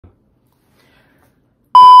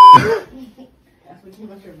That's what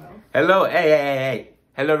came out your mouth. Hello, hey.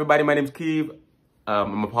 Hello, everybody. My name's Keeve.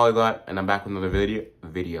 I'm a polyglot, and I'm back with another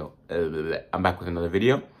video. I'm back with another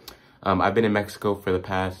video. I've been in Mexico for the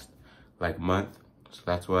past, month, so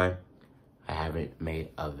that's why I haven't made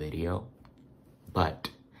a video. But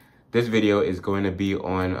this video is going to be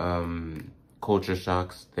on culture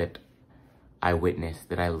shocks that I witnessed,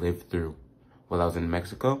 that I lived through while I was in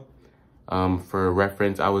Mexico. For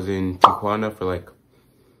reference, I was in Tijuana for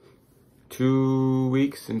 2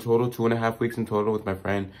 weeks in total, 2.5 weeks in total with my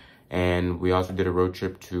friend. And we also did a road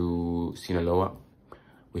trip to Sinaloa.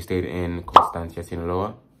 We stayed in Constancia,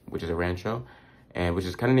 Sinaloa, which is a rancho, and which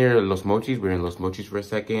is kind of near Los Mochis. We were in Los Mochis for a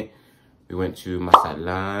second. We went to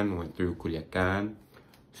Mazatlan, went through Culiacan.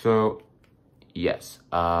 So, yes.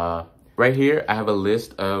 Right here, I have a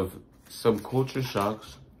list of some culture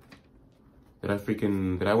shocks that I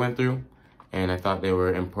went through, and I thought they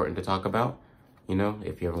were important to talk about. You know,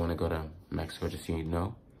 if you ever want to go to Mexico, just so you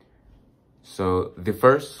know. So the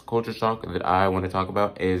first culture shock that I want to talk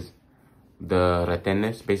about is the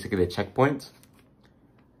retenes, basically the checkpoints.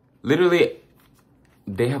 Literally,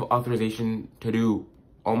 they have authorization to do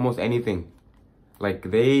almost anything.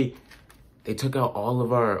 They took out all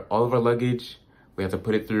of our luggage. We had to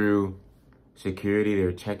put it through security. They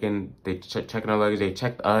were checking our luggage. They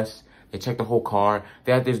checked us. They checked the whole car.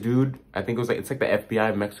 They had this dude, I think it's like the FBI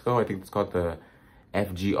of Mexico. I think it's called the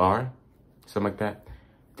FGR, something like that.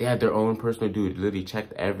 They had their own personal dude, literally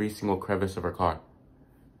checked every single crevice of our car.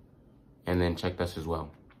 And then checked us as well.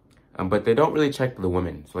 But they don't really check the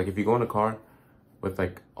women. So if you go in a car with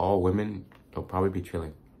all women, they'll probably be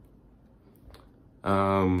chilling.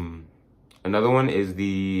 Another one is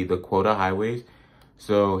the quota highways.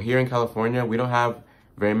 So here in California, we don't have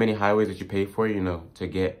very many highways that you pay for, to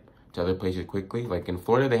get to other places quickly. In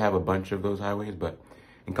Florida, they have a bunch of those highways, but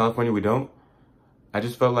in California, we don't. I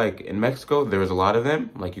just felt like in Mexico, there was a lot of them.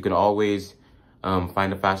 You can always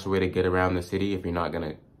find a faster way to get around the city if you're not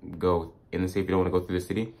going to go in the city. If you don't want to go through the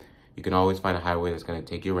city, you can always find a highway that's going to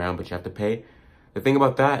take you around, but you have to pay. The thing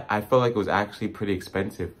about that, I felt like it was actually pretty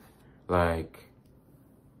expensive. More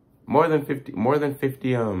than 50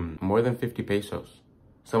 pesos.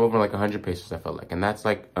 Some of them are 100 pesos, I felt like. And that's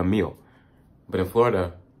a meal. But in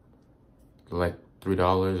Florida, $3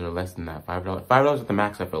 or less than that. $5. $5 at the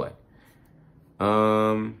max, I feel like.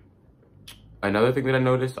 Another thing that I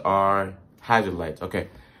noticed are hazard lights. Okay,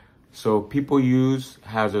 so people use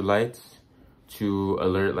hazard lights to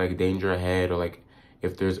alert danger ahead, or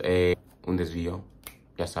if there's un desvío,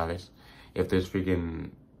 ya sabes. If there's freaking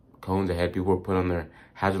cones ahead, people will put on their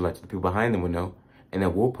hazard lights. The people behind them will know, and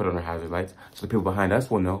then we'll put on our hazard lights, so the people behind us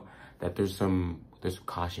will know that there's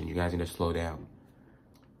caution. You guys need to slow down.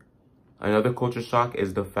 Another culture shock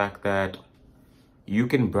is the fact that you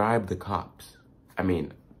can bribe the cops. I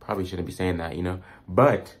mean, probably shouldn't be saying that,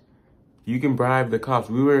 but you can bribe the cops.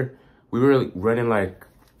 We were running 8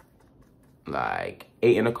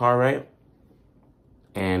 in a car, right?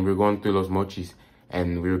 And we were going through Los Mochis,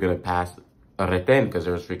 and we were gonna pass a reten because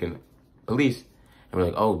there was freaking police. And we're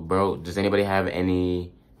like, oh, bro, does anybody have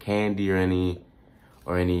any candy or any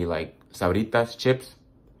Sabritas chips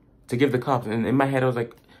to give the cops? And in my head, I was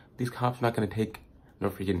like, these cops not gonna take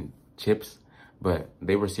no freaking chips. But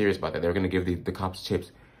they were serious about that. They were going to give the cops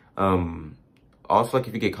chips. Also, if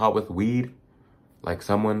you get caught with weed,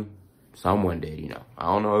 someone did, I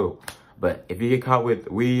don't know who. But if you get caught with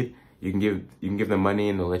weed, you can give them money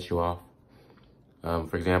and they'll let you off.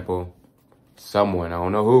 For example, someone, I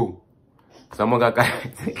don't know who. Someone got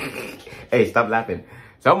hey, stop laughing.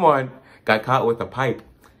 Someone got caught with a pipe,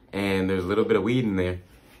 and there's a little bit of weed in there.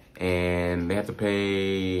 And they had to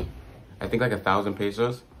pay, I think 1,000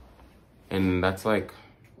 pesos. And that's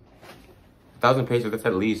 1,000 pesos, that's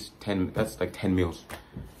at least 10, that's 10 meals.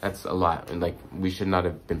 That's a lot. And we should not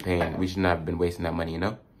have been paying, we should not have been wasting that money,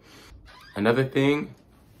 Another thing,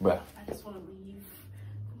 bruh. I just want to leave.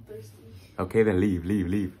 I'm thirsty. Okay, then leave.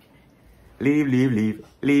 Leave.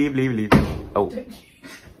 Oh.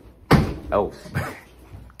 Oh.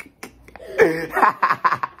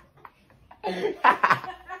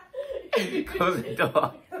 Close the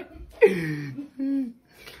door.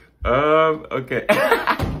 Okay.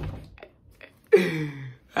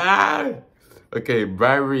 Okay,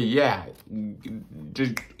 bribery, yeah.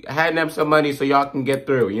 Just hand them some money so y'all can get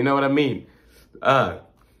through. You know what I mean?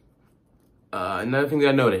 Another thing that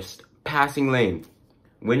I noticed, passing lane.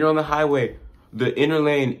 When you're on the highway, the inner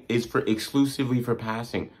lane is exclusively for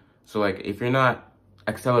passing. So if you're not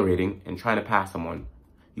accelerating and trying to pass someone,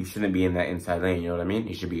 you shouldn't be in that inside lane, you know what I mean?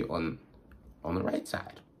 You should be on the right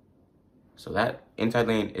side. So that inside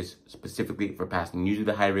lane is specifically for passing. Usually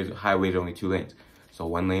the highways are only 2 lanes. So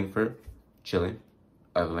one lane for chilling,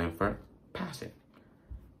 other lane for passing.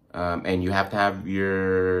 And you have to have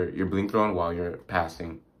your blinker on while you're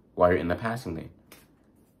in the passing lane.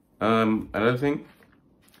 Another thing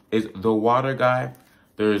is the water guy.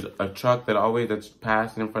 There's a truck that's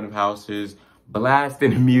passing in front of houses,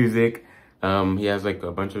 blasting music. He has like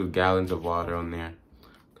a bunch of gallons of water on there,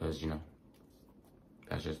 because, you know,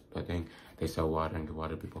 that's just a thing. They sell water and give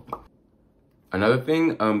water to people. Another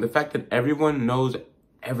thing, the fact that everyone knows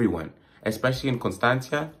everyone, especially in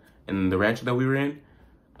Constancia, in the rancho that we were in.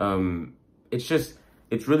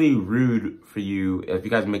 It's really rude for you, if you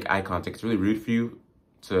guys make eye contact, it's really rude for you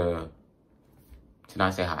to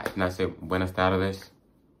not say hi, to not say buenas tardes,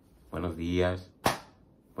 buenos dias,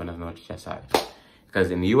 buenas noches, ya sabes. Because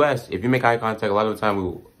in the US, if you make eye contact, a lot of the time we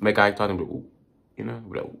will make eye contact, you know,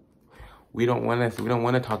 we don't want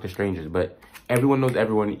to talk to strangers, but everyone knows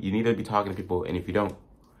everyone. You need to be talking to people, and if you don't,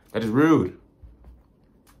 that is rude.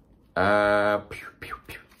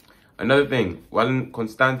 Another thing, while in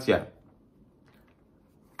Constancia,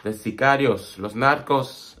 the sicarios, los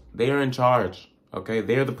narcos, they are in charge. Okay,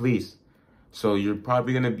 they are the police. So you're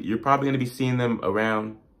probably gonna be seeing them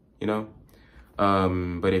around, you know.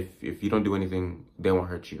 But if you don't do anything, they won't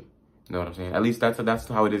hurt you. You know what I'm saying? At least that's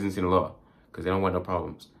how it is in Sinaloa, because they don't want no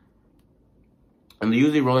problems. And they're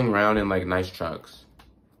usually rolling around in like nice trucks,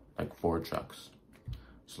 like Ford trucks.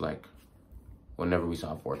 So like, whenever we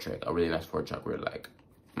saw a really nice Ford truck, we were like,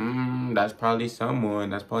 that's probably someone.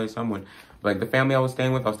 But like the family I was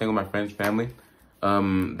staying with my friend's family.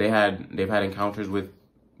 They've had encounters with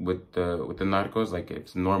the narcos. Like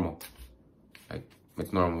it's normal. Like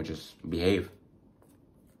it's normal. Just behave.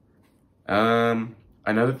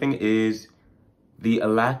 Another thing is the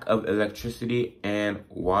lack of electricity and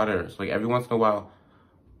water. So like every once in a while,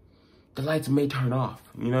 the lights may turn off.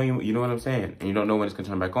 You know what I'm saying? And you don't know when it's gonna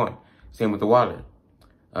turn back on. Same with the water.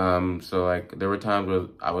 So like there were times where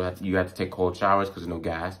you had to take cold showers because there's no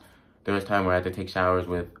gas. There was time where I had to take showers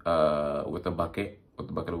with a bucket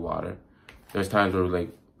of water. There's times where like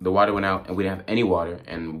the water went out and we didn't have any water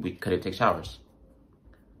and we couldn't take showers.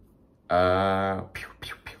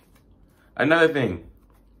 Another thing,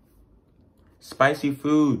 spicy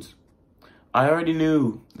foods. I already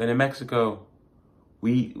knew that in Mexico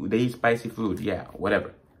they eat spicy food. Yeah,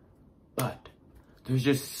 whatever. But there's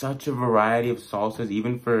just such a variety of salsas,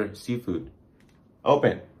 even for seafood.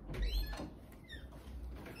 Open.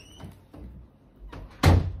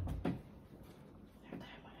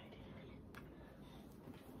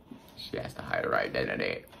 She has to hide her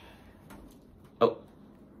identity. Oh.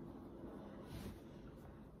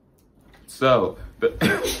 So,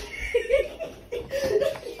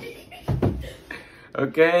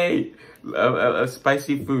 okay.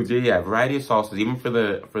 Spicy foods. Yeah, variety of salsas, even for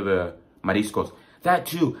the mariscos. That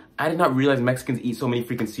too. I did not realize Mexicans eat so much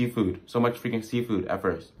freaking seafood at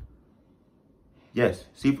first. Yes,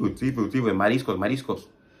 seafood, mariscos.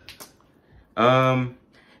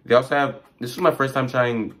 They also have, this was my first time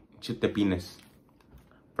trying chiltepines.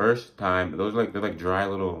 First time. They're like dry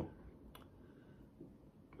little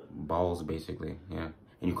balls basically, yeah.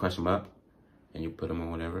 And you crush them up and you put them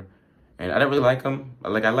on whatever. And I don't really like them.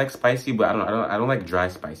 Like I like spicy, but I don't like dry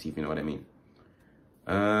spicy, if you know what I mean.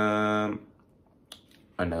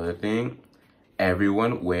 Another thing,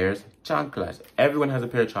 everyone wears chanclas. Everyone has a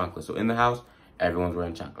pair of chanclas. So in the house, everyone's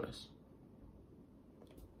wearing chanclas.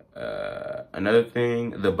 Another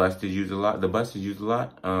thing, the bus is used a lot.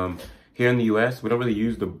 Here in the US, we don't really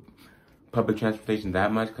use the public transportation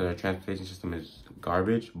that much because our transportation system is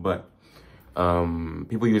garbage. But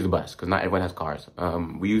people use the bus because not everyone has cars.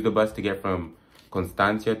 We use the bus to get from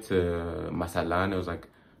Constancia to Mazatlan. It was like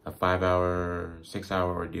a 5-hour,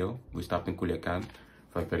 6-hour ordeal. We stopped in Culiacan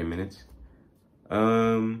for like 30 minutes.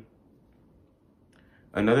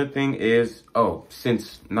 Another thing is,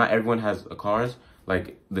 since not everyone has cars,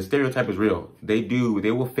 like the stereotype is real. They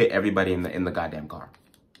will fit everybody in the goddamn car.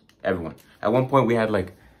 Everyone. At one point we had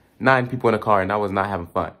like 9 people in a car and I was not having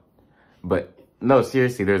fun. But no,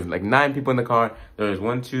 seriously, there's like 9 people in the car. There's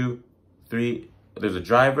 1, 2, 3, there's a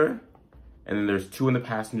driver, and then there's 2 in the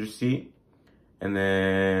passenger seat. And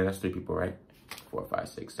then that's 3 people, right? 4, 5,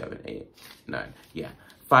 6, 7, 8, 9. Yeah.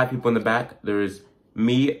 5 people in the back. There is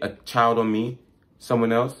me, a child on me,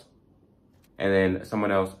 someone else, and then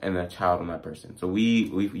someone else, and a child on that person. So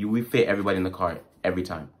we fit everybody in the car every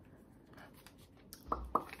time.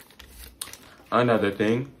 Another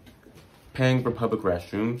thing, paying for public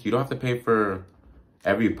restrooms. You don't have to pay for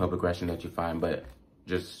every public restroom that you find, but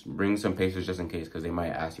just bring some pesos just in case, because they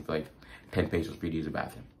might ask you for like 10 pesos for you to use the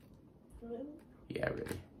bathroom. Really? Yeah,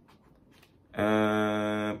 really.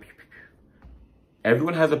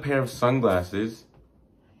 Everyone has a pair of sunglasses.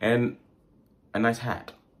 and a nice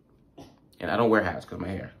hat. And I don't wear hats because of my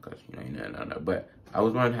hair, because, you know, but I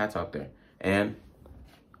was wearing hats out there. And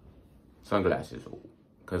sunglasses,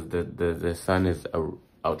 because the sun is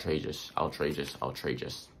outrageous.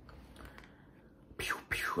 Pew,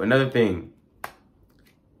 pew. Another thing,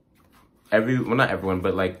 well, not everyone,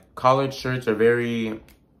 but like collared shirts are very,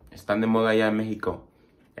 están de moda allá en Mexico.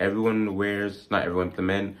 Everyone wears, not everyone, the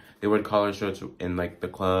men, they wear collared shirts in like the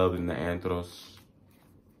club and the antros.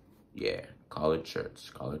 Yeah, collared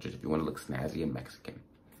shirts if you want to look snazzy and Mexican.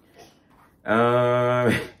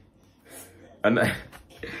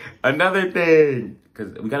 Another thing,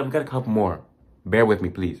 because we got a couple more. Bear with me,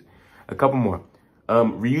 please. A couple more.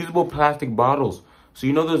 Reusable plastic bottles. So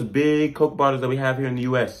you know those big Coke bottles that we have here in the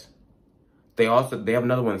U.S.? They have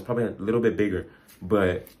another one that's probably a little bit bigger,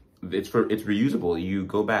 but it's reusable. You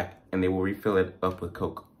go back and they will refill it up with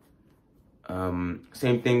Coke.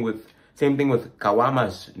 Same thing with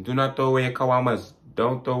kawamas. Do not throw away your kawamas.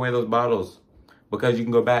 Don't throw away those bottles, because you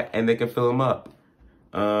can go back and they can fill them up.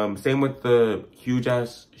 Same with the huge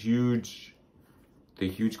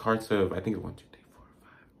carts of, I think it's 1, 2, 3, 4,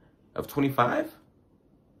 5, of 25.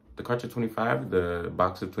 The carts of 25, the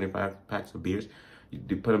box of 25 packs of beers.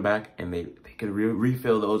 You put them back and they can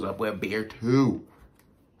refill those up with beer too.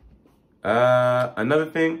 Another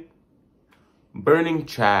thing, burning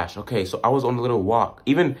trash. Okay, so I was on a little walk.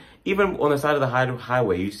 Even on the side of the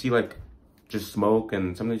highway, you see like just smoke,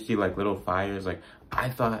 and sometimes you see like little fires. Like, I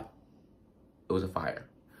thought it was a fire.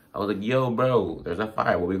 I was like, yo, bro, there's a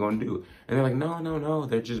fire. What are we going to do? And they're like, no.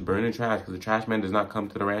 They're just burning trash because the trash man does not come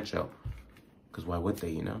to the rancho. Because why would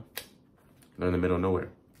they, you know? They're in the middle of nowhere.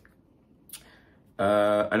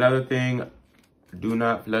 Another thing, do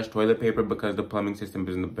not flush toilet paper because the plumbing system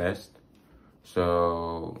isn't the best.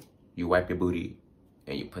 So you wipe your booty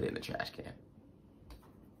and you put it in the trash can.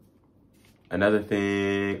 Another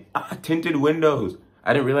thing, tinted windows.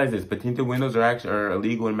 I didn't realize this, but tinted windows are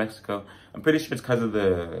illegal in Mexico. I'm pretty sure it's because of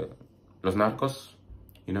los narcos,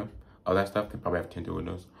 you know, all that stuff. They probably have tinted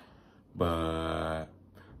windows, but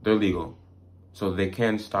they're legal, so they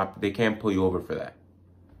can pull you over for that.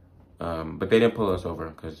 But they didn't pull us over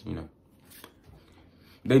because, you know,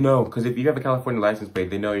 they know, because if you have a California license plate,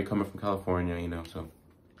 they know you're coming from California, you know, so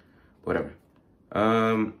whatever.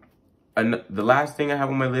 And the last thing I have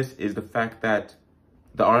on my list is the fact that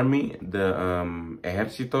the army, the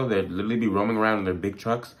ejército, they'd literally be roaming around in their big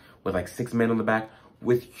trucks with like 6 men on the back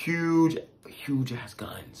with huge ass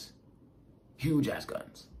guns.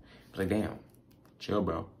 It's like, damn, chill,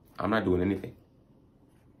 bro. I'm not doing anything.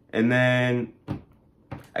 And then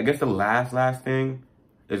I guess the last thing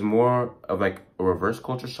is more of like a reverse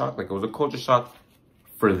culture shock. Like, it was a culture shock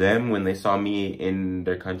for them when they saw me in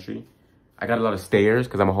their country. I got a lot of stares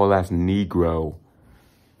because I'm a whole ass Negro.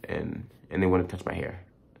 And they want to touch my hair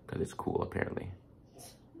because it's cool, apparently.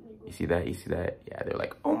 You see that? Yeah, they're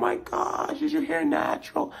like, oh my gosh, is your hair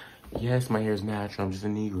natural? Yes, my hair is natural. I'm just a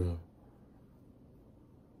Negro.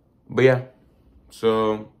 But yeah,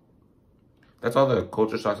 so that's all the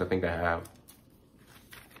culture shocks I think I have.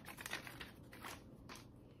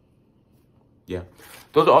 Yeah,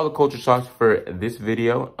 those are all the culture shocks for this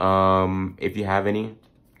video. If you have any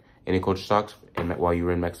culture shocks while you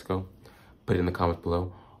were in Mexico, put it in the comments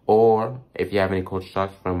below. Or if you have any culture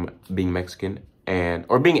shocks from being Mexican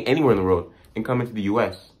or being anywhere in the world and coming to the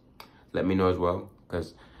US, let me know as well.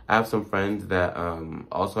 Because I have some friends that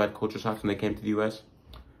also had culture shocks when they came to the US.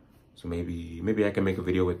 So maybe I can make a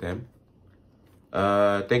video with them.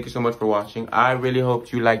 Thank you so much for watching. I really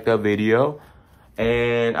hope you liked the video.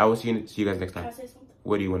 And I will see you guys next time. Can I say something?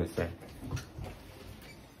 What do you want to say?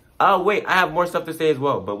 Oh, wait, I have more stuff to say as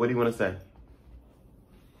well. But what do you want to say?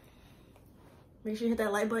 Make sure you hit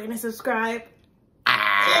that like button and subscribe.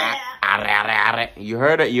 You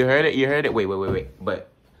heard it. Wait.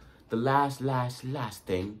 But the last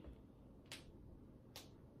thing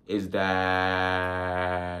is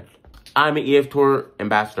that I'm an EF Tour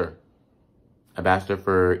ambassador. Ambassador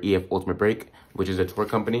for EF Ultimate Break, which is a tour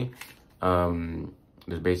company.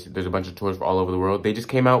 There's a bunch of tours for all over the world. They just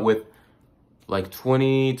came out with like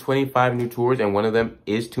 25 new tours, and one of them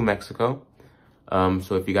is to Mexico.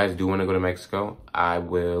 So if you guys do want to go to Mexico, I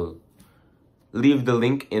will leave the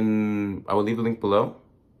link below,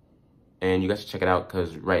 and you guys should check it out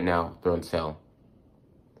because right now they're on sale.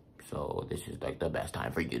 So this is like the best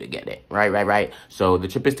time for you to get it. Right. So the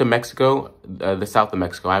trip is to Mexico, the south of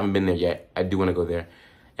Mexico. I haven't been there yet. I do want to go there.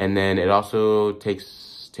 And then it also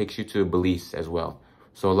takes you to Belize as well.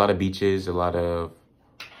 So a lot of beaches, a lot of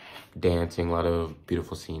dancing, a lot of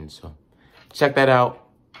beautiful scenes. So check that out.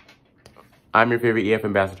 I'm your favorite EF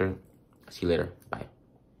ambassador. See you later.